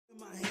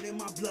And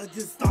my blood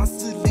just starts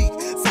to leak.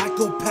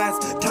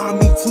 Psychopaths tie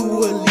me to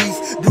a leash.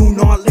 Do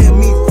not let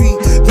me free.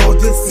 Don't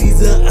just see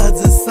the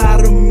other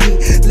side of me.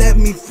 Let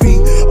me free.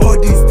 All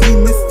these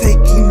demons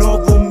taking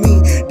over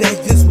me. They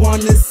just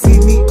wanna see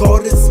me go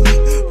to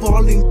sleep.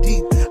 Falling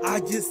deep.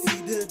 I just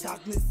see the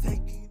darkness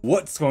taking.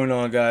 What's going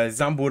on, guys?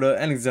 I'm Buddha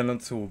and Alexander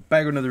Tool,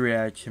 back with another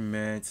reaction,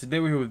 man. Today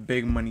we're here with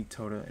BigMoney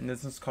Tooda, and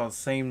this is called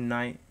Same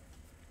Night.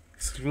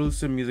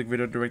 Exclusive music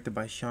video directed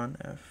by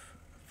ShawnEff559.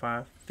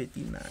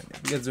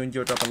 If you guys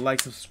enjoyed, drop a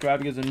like, subscribe.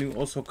 If you guys are new,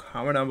 also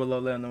comment down below.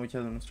 Let me know which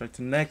other one to strike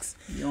to next.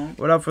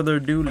 Without further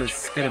ado,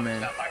 let's get it,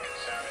 man.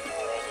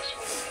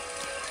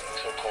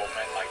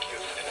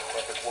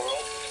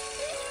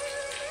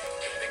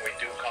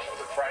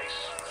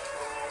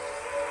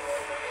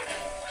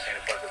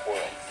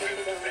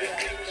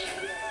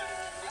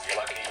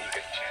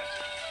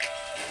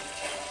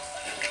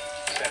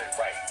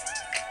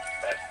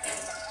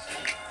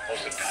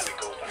 Most of the time it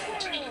goes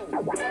unpunished.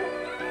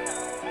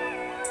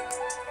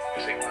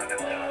 You say one of them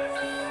dimes.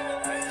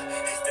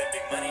 It's that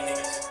big money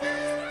niggas.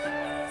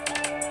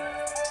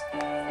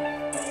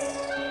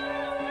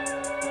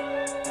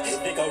 If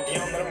they go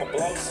down, then I'ma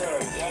blow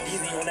some.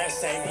 Easy on that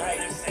same height.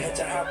 Let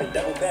your hop and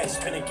double back,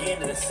 spin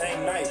again in the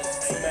same night.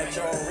 Swim at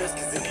your own risk,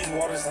 cause in these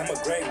waters I'm a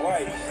great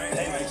white.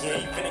 Hey, you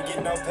ain't finna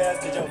get no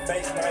pass, cause your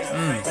face nice.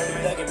 Dirty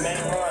thug and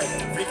main line.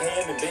 Freak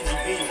AM and Benji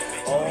B.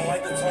 I don't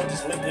like to talk,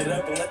 just lift it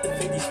up and let the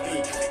 50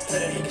 speak. Put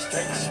a nigga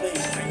straight to sleep.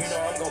 You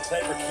know I'm gon'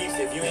 play for keeps.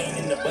 If you ain't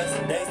in the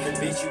bustin' days, then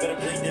bitch, you better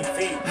bleed them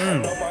feet. I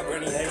know my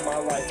granny hate my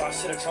life. I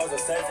should've chose a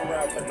safer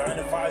route. But 9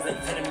 to 5s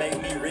ain't finna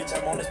make me rich.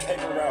 I'm on this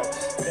paper route.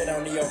 Been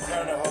on your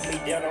crown to hold me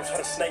down. Don't try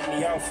to snake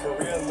me out. For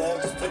real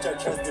love, just put your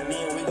trust in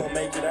me and we gon'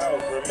 make it out.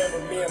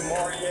 Remember me and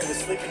Maria was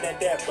sleeping at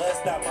that bus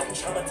stop. I'm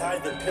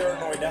traumatized and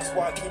paranoid. That's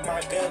why I keep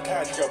my gun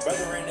cocked. Your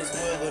brother in this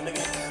wood, little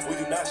nigga. We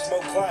do not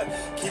smoke clock.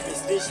 Keep it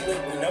stitched lit.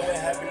 We know what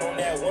happened on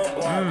that one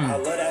block. I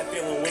love that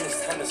feeling when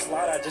it's time to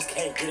slide. I just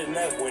can't get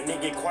enough. When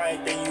it get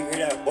quiet, then you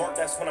hear that bark.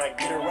 That's when I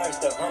get a rush.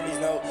 The homies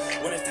know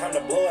when it's time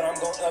to blow it, I'm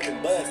gon' up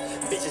and bust.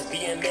 Bitches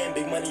being man,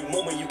 big money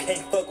movement, you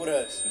can't fuck with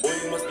us. Boy,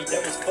 you must be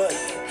dumb as fuck.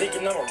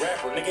 Thinking I'm a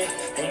rapper, nigga.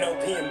 Ain't no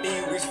P&B,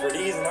 reach for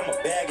these, and I'm a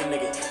bag of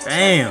nigga.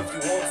 Damn. If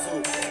you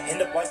want to,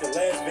 end up like the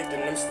last victim.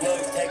 Them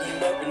slugs tag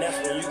him up, and that's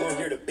when you gon'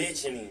 hear the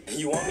bitch in him.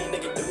 You want me,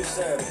 nigga, do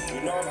something.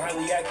 You know I'm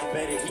highly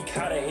activated. He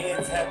caught a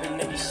head tapping,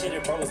 nigga, shit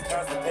if I was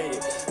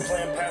constipated.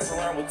 Playing pass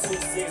around with 2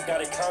 6,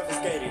 got it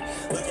confiscated.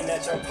 Looking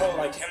at your pole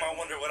like, damn, I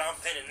wonder what I'm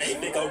finna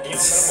name. Big old deal,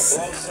 but I'ma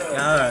blow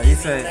some. He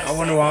said, I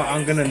wonder what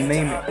I'm gonna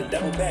name it.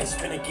 Double back,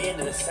 spin again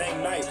in the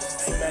same night.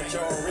 Swim at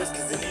your own risk,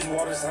 cause in these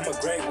waters I'm a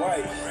great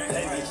white.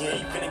 Baby, you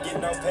ain't finna get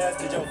no pass,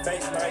 cause your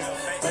face nice.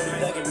 Dirty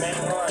thug and main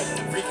line.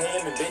 Freak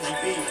AM and Benji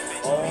B.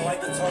 I don't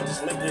like to talk,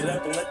 just lift it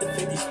up and let the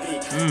 50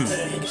 speak. Put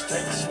a nigga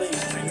straight to sleep.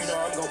 You know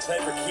I'm gon' play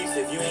for keeps.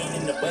 If you ain't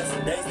in the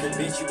bustin' days, then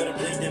bitch, you better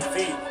bleed them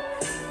feet.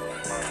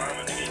 My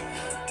mama, nigga.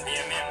 Be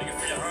a man, nigga,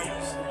 for your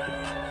homies.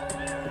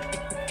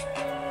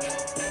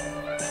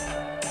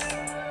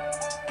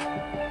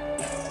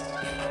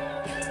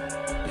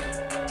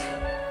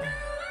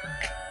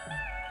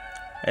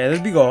 Hey,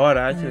 this beat go hard.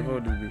 I actually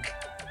vote this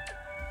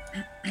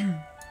beat.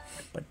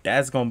 But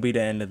that's gonna be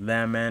the end of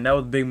that, man. That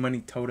was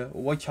BigMoney Tooda.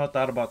 What y'all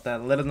thought about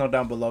that? Let us know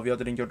down below. If y'all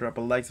did enjoy, drop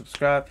a like,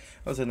 subscribe.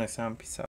 I'll see you next time. Peace out.